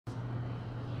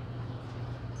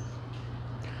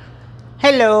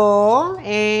Hello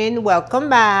and welcome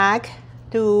back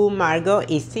to Margot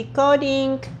Easy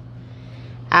Coding.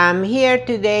 I'm here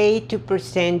today to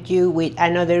present you with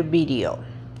another video.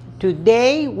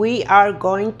 Today we are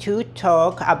going to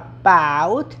talk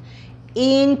about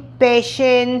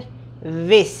inpatient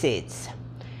visits.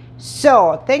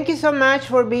 So thank you so much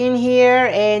for being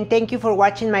here and thank you for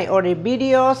watching my other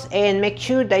videos, and make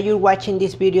sure that you're watching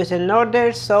these videos in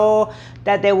order so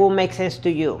that they will make sense to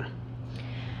you.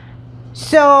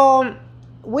 So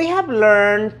we have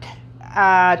learned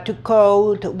to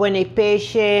code when a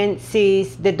patient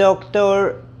sees the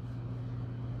doctor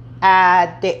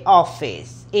at the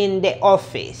office, in the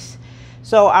office.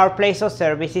 So our place of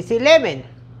service is 11.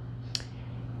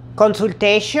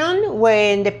 Consultation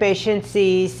when the patient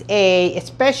sees a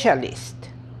specialist.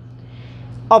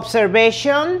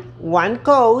 Observation, one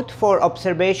code for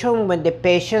observation when the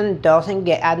patient doesn't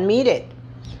get admitted.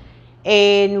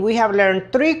 And we have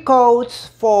learned 3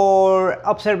 codes for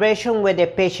observation when the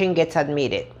patient gets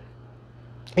admitted.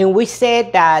 And we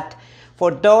said that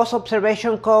for those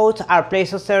observation codes, our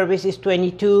place of service is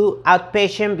 22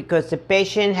 outpatient because the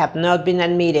patient have not been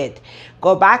admitted.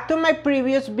 Go back to my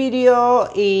previous video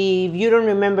if you don't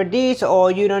remember this or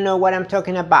you don't know what I'm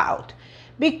talking about.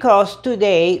 Because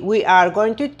today we are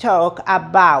going to talk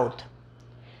about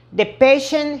the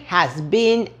patient has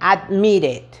been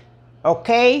admitted,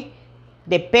 okay?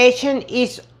 The patient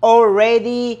is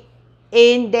already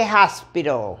in the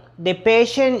hospital. The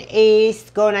patient is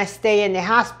gonna stay in the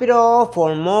hospital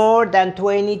for more than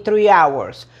 23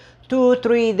 hours,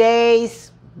 2-3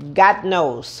 days, God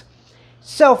knows.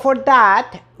 So for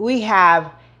that, we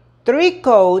have 3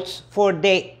 codes for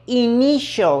the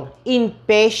initial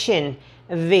inpatient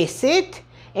visit,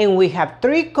 and we have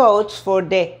 3 codes for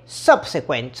the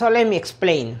subsequent. So let me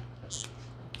explain.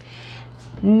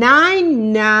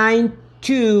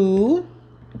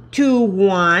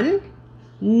 99221,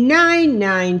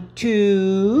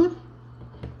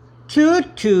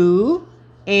 99222,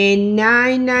 and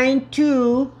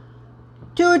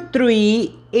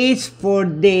 99223 is for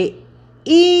the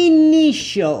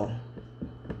initial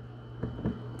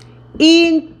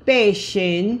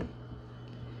inpatient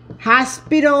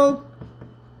hospital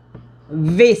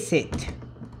visit.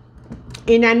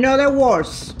 In other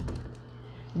words,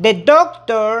 the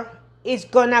doctor is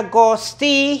gonna go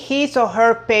see his or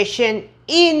her patient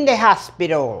in the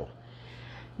hospital.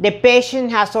 The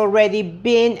patient has already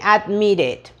been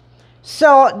admitted.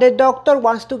 So the doctor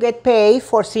wants to get paid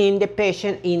for seeing the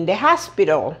patient in the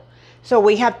hospital. So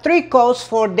we have 3 codes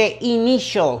for the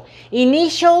initial.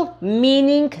 Initial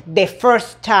meaning the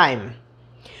first time.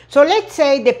 So let's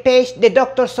say the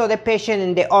doctor saw the patient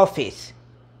in the office.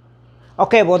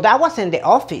 Okay, well that was in the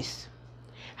office.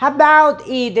 How about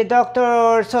if the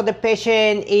doctor saw the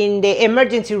patient in the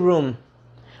emergency room?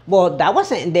 Well, that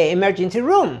wasn't in the emergency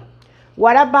room.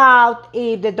 What about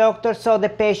if the doctor saw the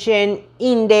patient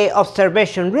in the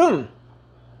observation room?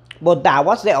 Well, that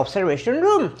was the observation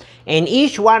room. And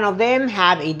each one of them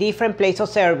have a different place of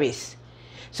service.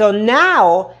 So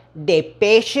now the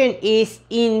patient is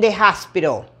in the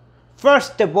hospital.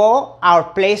 First of all, our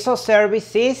place of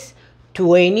service is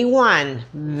 21.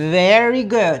 Very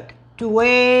good.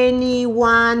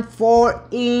 21 for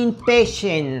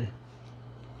inpatient.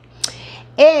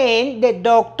 And the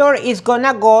doctor is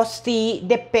gonna go see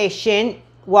the patient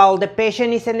while the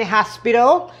patient is in the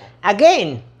hospital,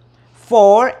 again,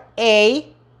 for a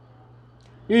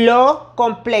low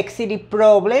complexity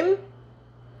problem,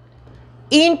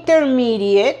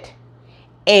 intermediate,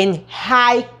 and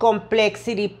high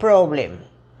complexity problem.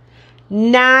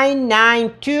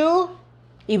 992,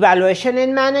 evaluation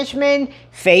and management,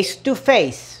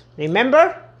 face-to-face.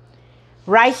 Remember?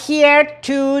 Right here,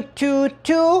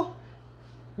 222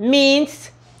 means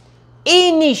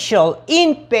initial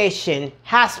inpatient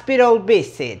hospital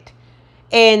visit.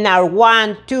 And our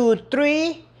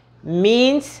 123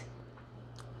 means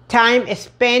time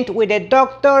spent with the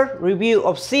doctor, review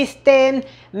of system,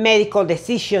 medical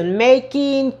decision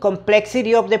making,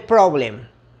 complexity of the problem.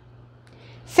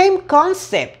 Same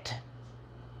concept.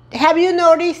 Have you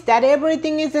noticed that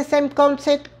everything is the same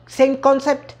concept?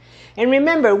 And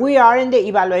remember, we are in the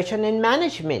evaluation and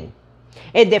management,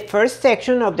 in the first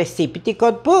section of the CPT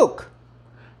code book.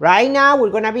 Right now, we're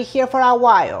going to be here for a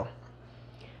while.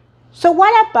 So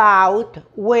what about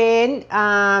when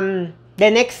the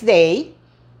next day,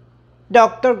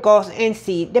 doctor goes and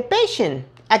see the patient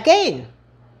again?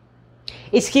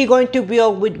 Is he going to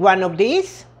build with one of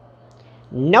these?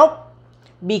 Nope.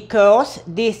 Because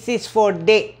this is for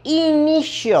the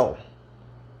initial.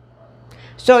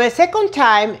 So the second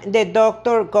time the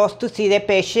doctor goes to see the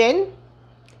patient,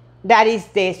 that is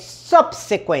the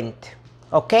subsequent.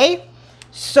 Okay?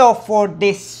 So for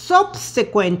the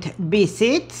subsequent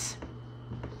visits,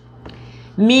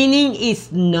 meaning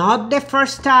is not the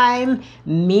first time,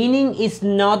 meaning is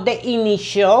not the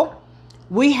initial,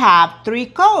 we have 3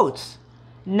 codes: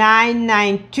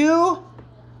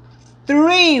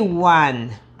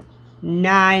 99231,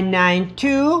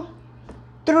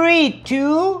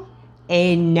 99232,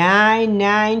 and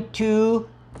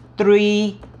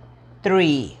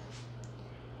 99233.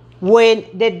 When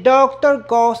the doctor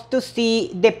goes to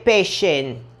see the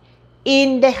patient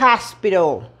in the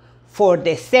hospital for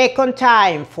the second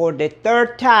time, for the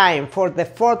third time, for the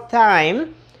fourth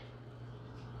time,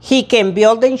 he can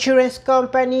bill the insurance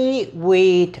company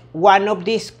with one of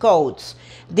these codes.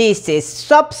 This is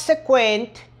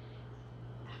subsequent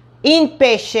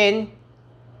inpatient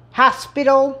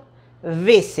hospital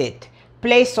visit,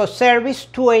 place of service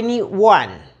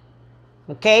 21.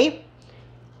 Okay?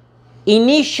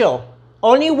 Initial,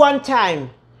 only one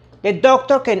time. The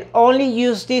doctor can only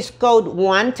use this code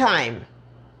one time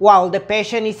while the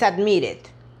patient is admitted.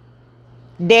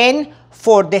 Then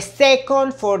for the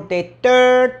second, for the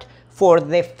third, for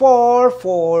the fourth,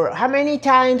 for how many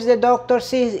times the doctor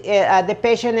sees the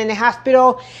patient in the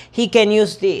hospital, he can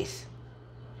use this.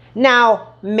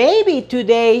 Now, maybe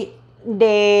today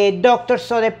the doctor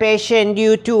saw the patient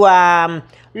due to a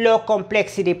low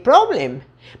complexity problem.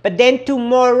 But then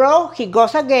tomorrow he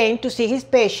goes again to see his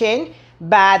patient,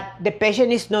 but the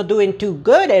patient is not doing too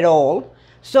good at all.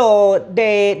 So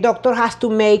the doctor has to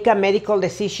make a medical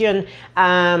decision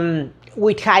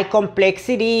with high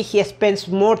complexity. He spends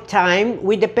more time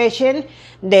with the patient,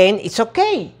 then it's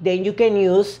okay. Then you can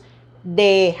use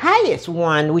the highest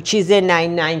one, which is the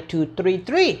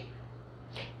 99233.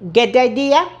 Get the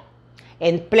idea?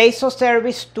 And place of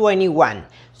service 21.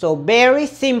 So very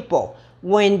simple.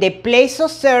 When the place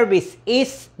of service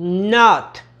is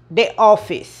not the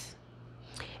office,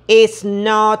 it's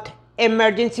not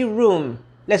emergency room.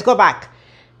 Let's go back.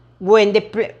 When the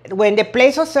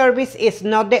place of service is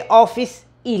not the office,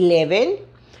 11.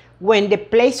 When the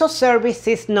place of service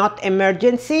is not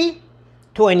emergency,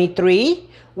 23.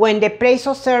 When the place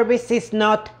of service is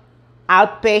not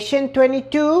outpatient,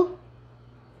 22.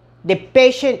 The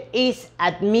patient is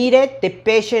admitted, the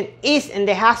patient is in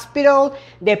the hospital,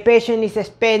 the patient is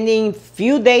spending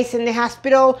few days in the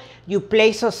hospital, your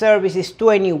place of service is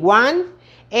 21.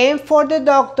 And for the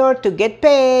doctor to get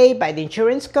paid by the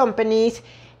insurance companies,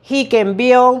 he can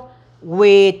bill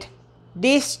with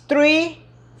these 3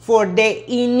 for the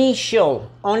initial,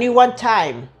 only one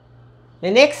time. The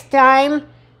next time,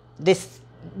 these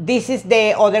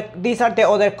are the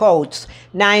other codes: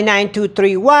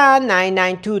 99231,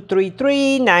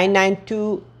 99233,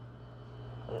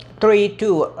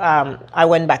 99232. I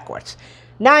went backwards.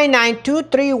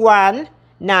 99231,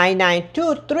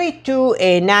 99232,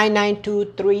 and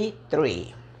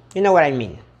 99233. You know what I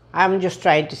mean? I'm just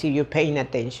trying to see if you're paying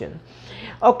attention.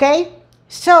 Okay,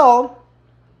 so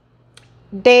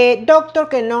the doctor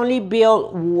can only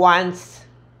bill once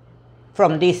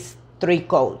from these 3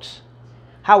 codes.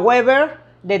 However,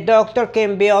 the doctor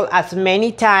can bill as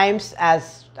many times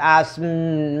as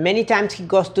many times he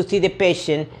goes to see the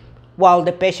patient while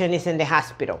the patient is in the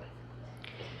hospital.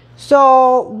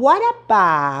 So what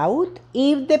about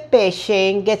if the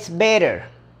patient gets better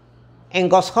and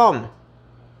goes home?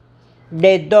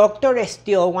 The doctor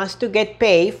still wants to get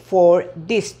paid for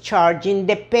discharging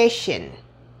the patient.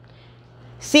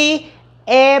 See,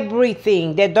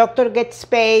 everything. The doctor gets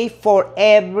paid for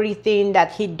everything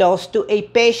that he does to a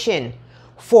patient.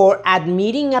 For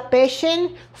admitting a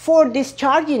patient, for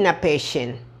discharging a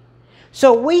patient.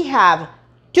 So we have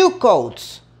 2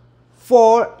 codes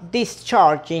for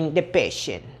discharging the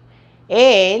patient.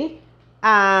 And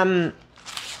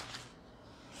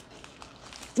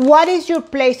what is your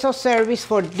place of service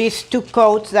for these 2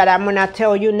 codes that I'm going to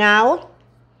tell you now?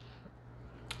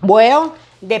 Well,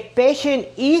 the patient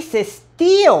is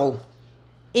still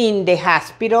in the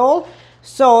hospital,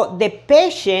 so the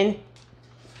patient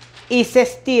is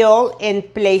still in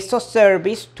place of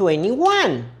service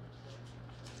 21.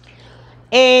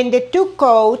 And the 2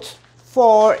 codes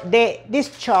for the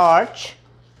discharge,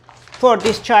 for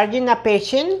discharging a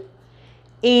patient,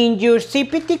 in your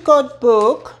CPT code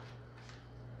book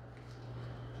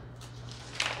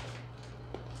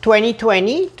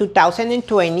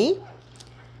 2020,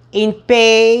 in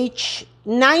page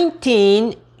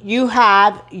 19, you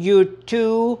have your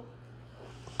 2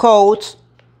 codes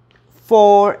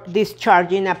for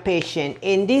discharging a patient.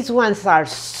 And these ones are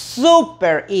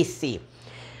super easy.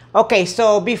 Okay,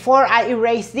 so before I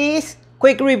erase this,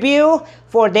 quick review.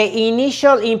 For the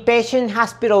initial inpatient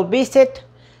hospital visit,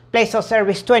 place of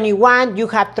service 21, you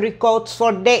have 3 codes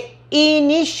for the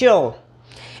initial.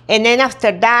 And then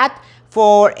after that,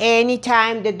 for any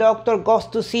time the doctor goes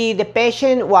to see the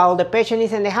patient while the patient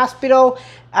is in the hospital,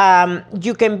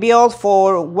 you can bill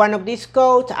for one of these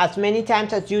codes as many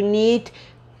times as you need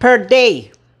per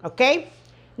day, okay?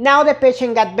 Now the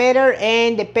patient got better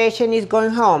and the patient is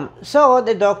going home. So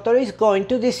the doctor is going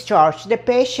to discharge the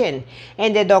patient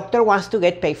and the doctor wants to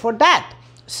get paid for that.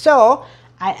 So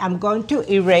I am going to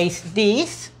erase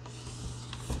this.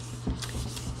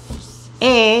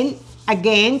 And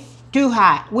again,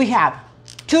 we have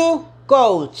two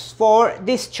codes for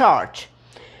discharge.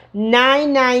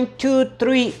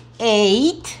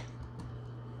 99238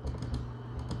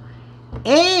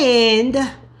 and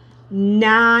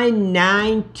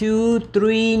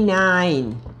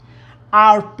 99239.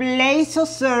 Our place of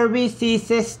service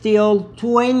is still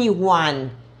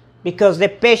 21 because the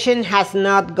patient has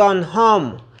not gone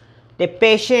home. The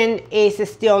patient is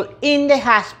still in the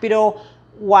hospital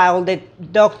while the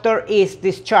doctor is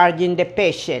discharging the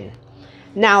patient.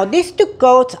 Now, these two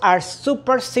codes are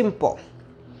super simple.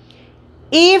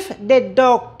 If the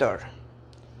doctor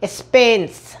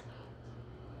spends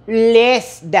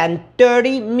less than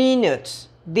 30 minutes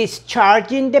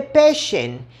discharging the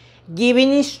patient,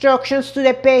 giving instructions to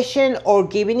the patient or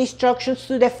giving instructions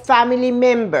to the family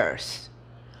members,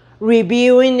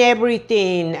 reviewing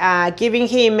everything, giving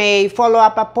him a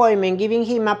follow-up appointment, giving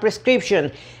him a prescription,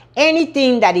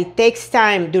 anything that it takes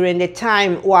time during the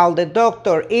time while the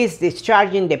doctor is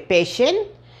discharging the patient,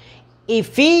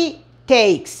 if he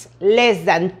takes less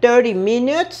than 30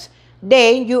 minutes,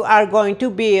 then you are going to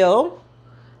bill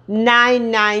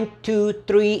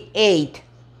 99238,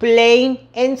 plain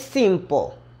and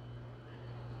simple.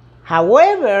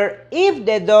 However, if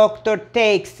the doctor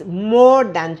takes more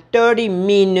than 30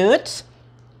 minutes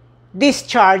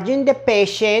discharging the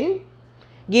patient,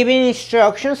 giving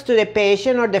instructions to the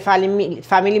patient or the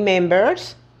family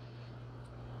members,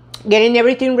 getting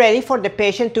everything ready for the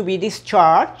patient to be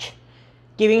discharged,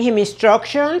 giving him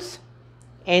instructions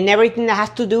and everything that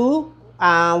has to do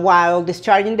while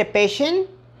discharging the patient,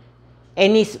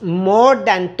 and it's more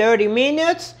than 30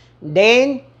 minutes,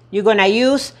 then you're gonna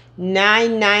use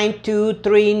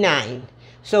 99239.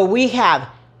 So we have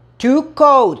two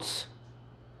codes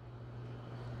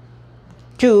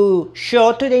to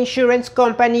show to the insurance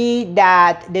company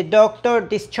that the doctor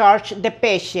discharged the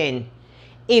patient.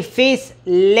 If it's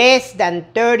less than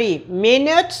 30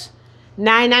 minutes,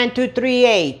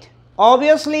 99238.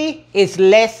 Obviously, it's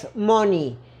less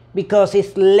money because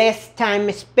it's less time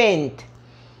spent.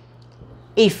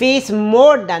 If it's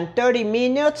more than 30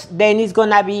 minutes, then it's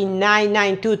gonna be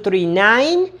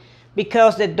 99239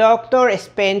 because the doctor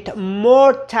spent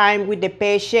more time with the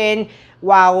patient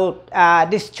while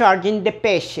discharging the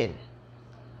patient.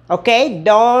 Okay,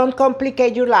 don't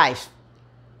complicate your life.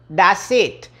 That's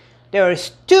it.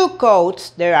 There's two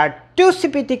codes. There are two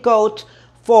CPT codes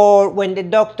for when the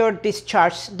doctor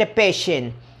discharges the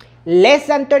patient. Less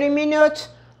than 30 minutes,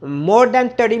 more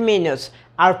than 30 minutes.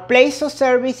 Our place of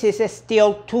service is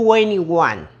still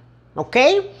 21.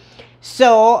 Okay?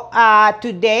 So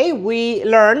today we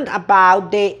learned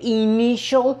about the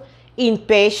initial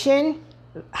inpatient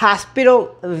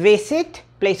hospital visit,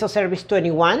 place of service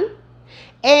 21,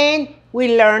 and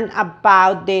we learned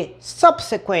about the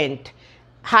subsequent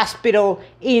hospital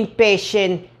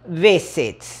inpatient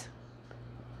visits,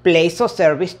 place of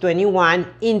service 21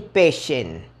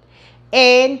 inpatient,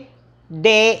 and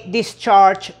the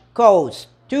discharge codes,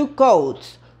 two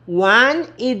codes. One,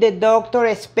 if the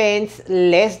doctor spends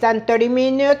less than 30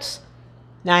 minutes,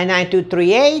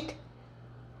 99238,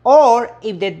 or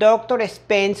if the doctor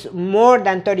spends more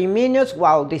than 30 minutes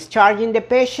while discharging the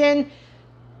patient,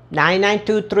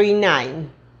 99239.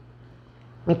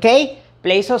 Okay,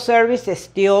 place of service is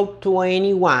still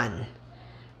 21.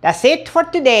 That's it for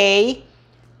today.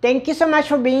 Thank you so much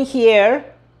for being here.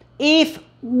 If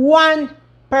one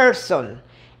person,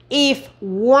 if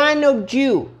one of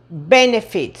you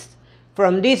benefits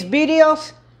from these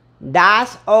videos,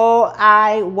 that's all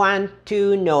I want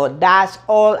to know. That's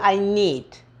all I need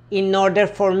in order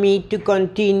for me to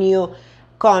continue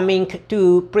coming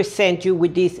to present you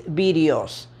with these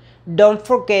videos. Don't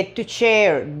forget to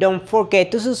share. Don't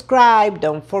forget to subscribe.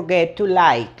 Don't forget to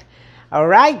like. All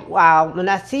right, well, I'm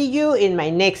gonna see you in my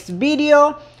next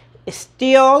video.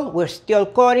 We're still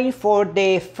coding for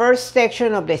the first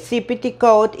section of the CPT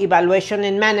code, evaluation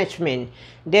and management.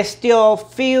 There's still a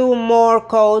few more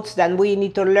codes that we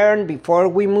need to learn before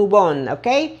we move on,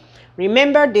 okay?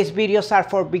 Remember, these videos are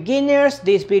for beginners.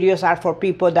 These videos are for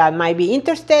people that might be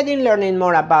interested in learning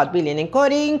more about billing and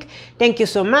coding. Thank you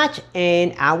so much,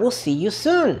 and I will see you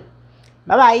soon.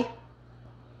 Bye-bye.